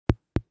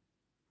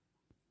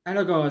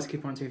Hello guys,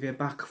 Keep On TV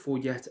back for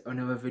yet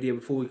another video.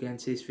 Before we get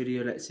into this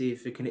video, let's see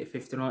if we can hit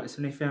 50 likes,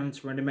 and if you haven't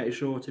already, make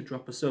sure to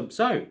drop a sub.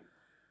 So,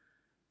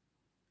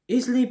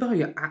 is Lee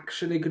Bowyer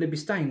actually going to be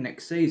staying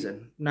next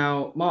season?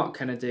 Now, Mark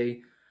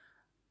Kennedy,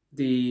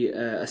 the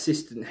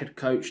assistant head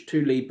coach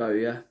to Lee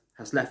Bowyer,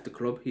 has left the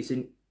club. He's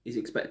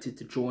expected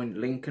to join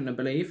Lincoln, I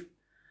believe.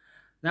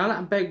 Now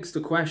that begs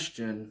the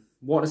question,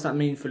 what does that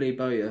mean for Lee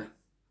Bowyer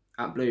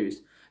at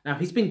Blues? Now,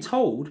 he's been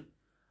told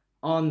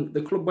on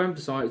the club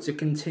website to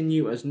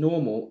continue as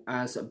normal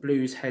as a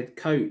Blues head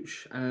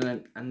coach,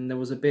 and there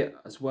was a bit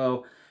as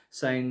well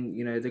saying,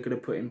 you know, they're going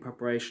to put in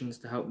preparations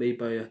to help Lee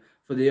Bowyer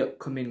for the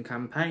upcoming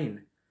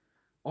campaign.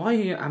 I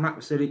am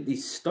absolutely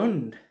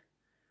stunned.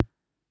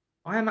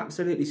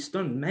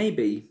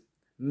 Maybe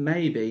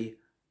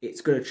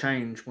it's going to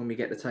change when we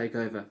get the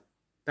takeover.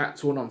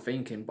 That's what I'm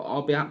thinking. But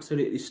I'll be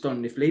absolutely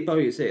stunned if Lee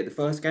Bowyer's here the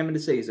first game of the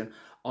season.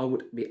 I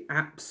would be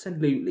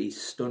absolutely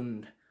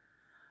stunned.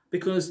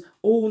 Because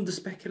all the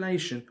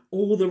speculation,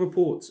 all the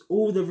reports,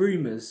 all the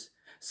rumours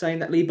saying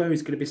that Lee Bowyer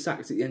is going to be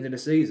sacked at the end of the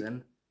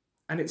season,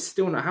 and it's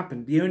still not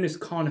happened. The owners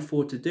can't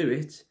afford to do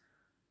it,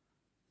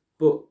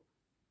 but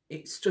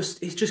it's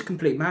just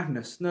complete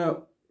madness.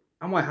 No,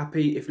 am I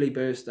happy if Lee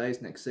Bowyer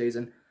stays next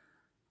season?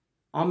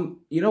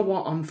 You know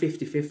what? I'm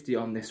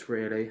 50-50 on this,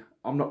 really.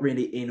 I'm not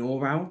really in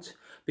or out,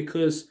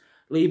 because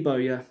Lee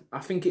Bowyer, I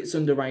think it's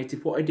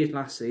underrated what he did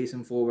last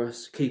season for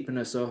us, keeping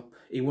us up.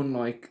 He won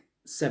like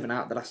 7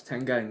 out of the last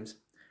 10 games.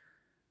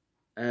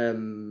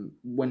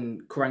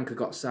 When Karanka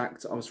got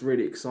sacked, I was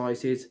really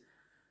excited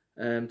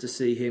to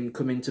see him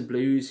come into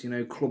Blues. You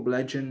know, club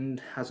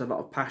legend, has a lot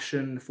of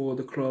passion for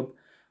the club.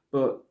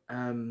 But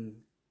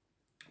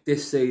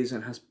this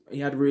season,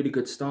 he had a really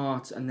good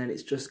start, and then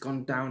it's just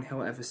gone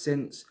downhill ever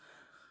since.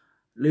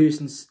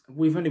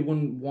 We've only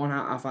won 1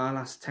 out of our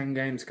last 10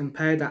 games.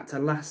 Compare that to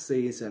last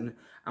season,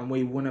 and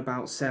we won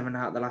about 7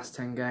 out of the last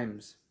 10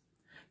 games.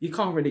 You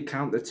can't really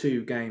count the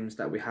 2 games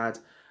that we had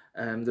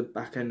the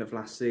back end of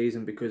last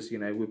season, because, you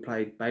know, we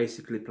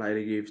basically played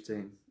a youth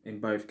team in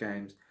both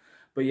games.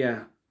 But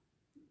yeah,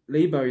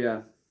 Lee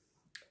Bowyer,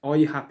 are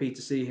you happy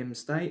to see him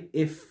stay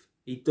if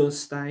he does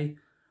stay,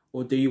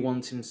 or do you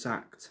want him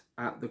sacked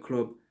at the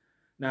club?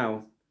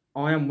 Now,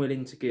 I am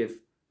willing to give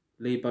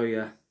Lee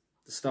Bowyer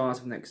the start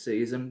of next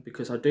season,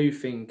 because I do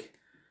think,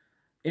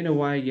 in a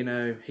way, you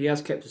know, he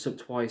has kept us up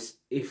twice.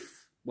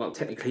 Well,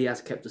 technically he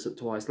has kept us up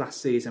twice. Last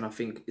season, I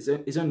think,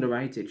 is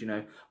underrated, you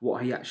know,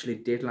 what he actually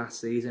did last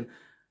season.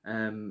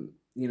 You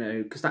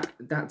know, because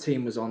that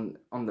team was on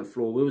the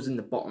floor. We was in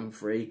the bottom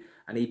 3,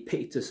 and he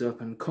picked us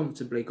up and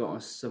comfortably got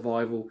us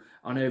survival.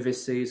 I know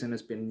this season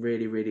has been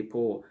really, really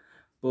poor,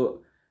 but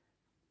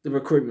the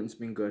recruitment's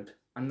been good.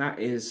 And that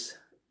is,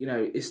 you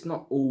know, it's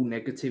not all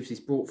negatives. He's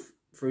brought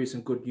through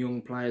some good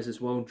young players as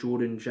well.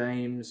 Jordan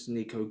James,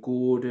 Nico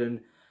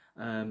Gordon.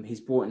 He's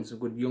brought in some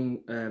good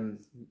young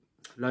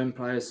loan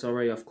players,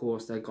 sorry. Of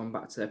course, they've gone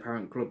back to their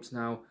parent clubs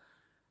now.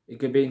 It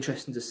could be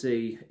interesting to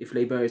see if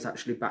Lee Bowyer is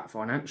actually back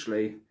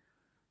financially.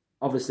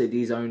 Obviously,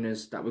 these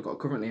owners that we've got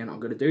currently are not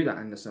going to do that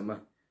in the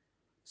summer.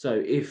 So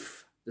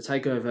if the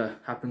takeover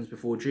happens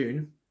before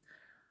June,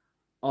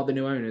 are the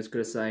new owners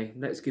going to say,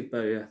 let's give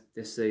Bowyer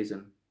this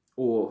season,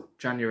 or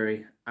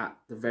January at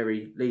the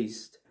very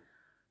least,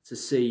 to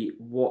see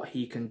what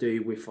he can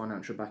do with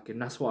financial backing?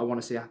 That's what I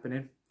want to see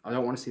happening. I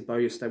don't want to see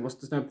Bowyer stay.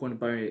 There's no point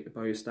in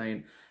Bowyer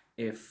staying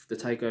if the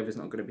takeover is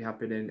not going to be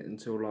happening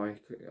until, like,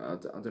 I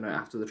don't know,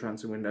 after the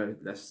transfer window,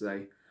 let's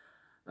say.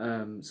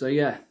 So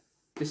yeah,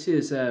 this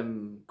is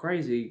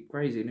crazy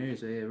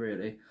news here,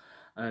 really.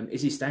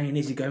 Is he staying?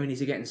 Is he going? Is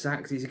he getting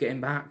sacked? Is he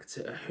getting backed?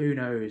 Who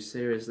knows?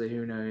 Seriously,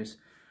 who knows?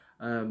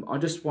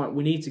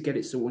 We need to get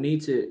it. So we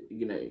need to,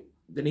 you know,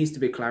 there needs to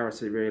be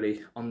clarity,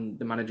 really, on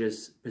the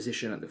manager's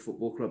position at the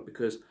football club,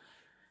 because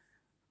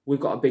we've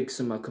got a big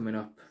summer coming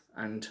up,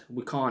 and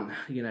we can't,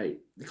 you know,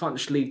 you can't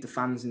just leave the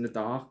fans in the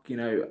dark. You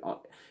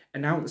know,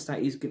 announce that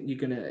are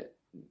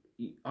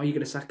you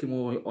gonna sack him,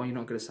 or are you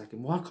not gonna sack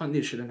him? Why can't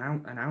they just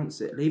announce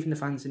it? Leaving the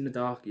fans in the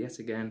dark yet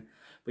again.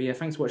 But yeah,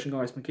 thanks for watching,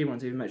 guys. Keep on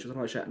TV. Make sure to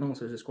like, share, and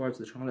also subscribe to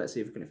the channel. Let's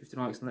see if we can hit 50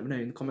 likes, and let me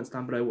know in the comments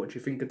down below what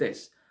you think of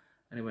this.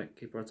 Anyway,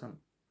 keep right on.